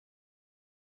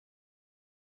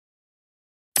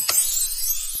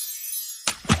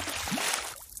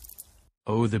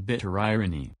Oh, the bitter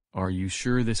irony. Are you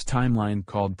sure this timeline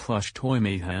called Plush Toy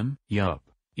Mayhem? Yup,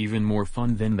 even more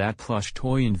fun than that plush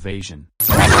toy invasion.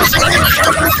 A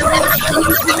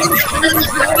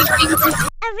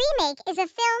remake is a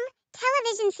film,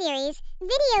 television series,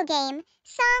 video game,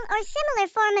 song or similar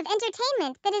form of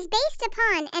entertainment that is based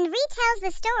upon and retells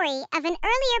the story of an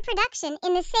earlier production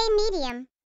in the same medium.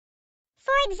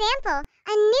 For example,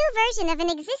 a new version of an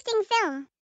existing film.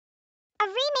 A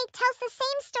remake tells the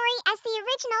same story as the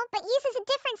original but uses a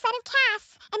different set of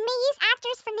casts, and may use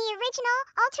actors from the original,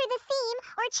 alter the theme,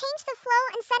 or change the flow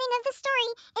and setting of the story.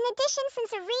 In addition,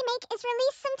 since a remake is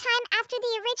released sometime after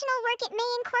the original work, it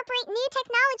may incorporate new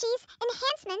technologies,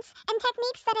 enhancements, and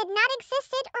techniques that had not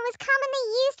existed or was commonly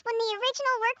used when the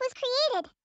original work was created.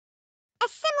 A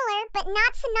similar but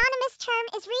not synonymous term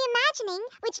is reimagining,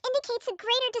 which indicates a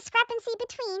greater discrepancy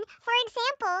between, for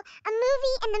example, a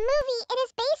movie and the movie it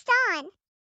is based on.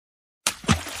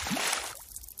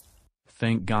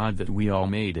 Thank God that we all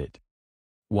made it.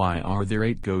 Why are there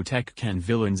 8 Gotenks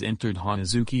villains entered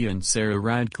Hanazuki and Sarah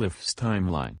Radcliffe's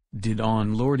timeline? Did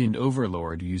Onlord and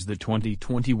Overlord use the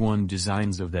 2021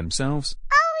 designs of themselves?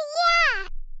 Oh yeah!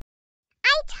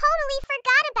 I totally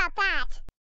forgot about that.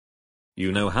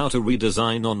 You know how to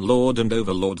redesign Onlord and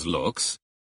Overlord's looks?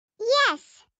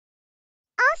 Yes.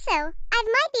 Also, I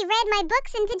might be read my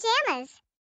books in pajamas.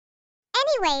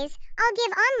 Anyways, I'll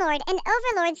give Onlord and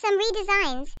Overlord some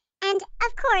redesigns. And,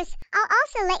 of course, I'll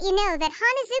also let you know that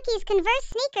Hanazuki's Converse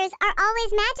sneakers are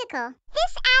always magical.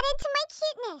 This added to my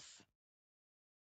cuteness.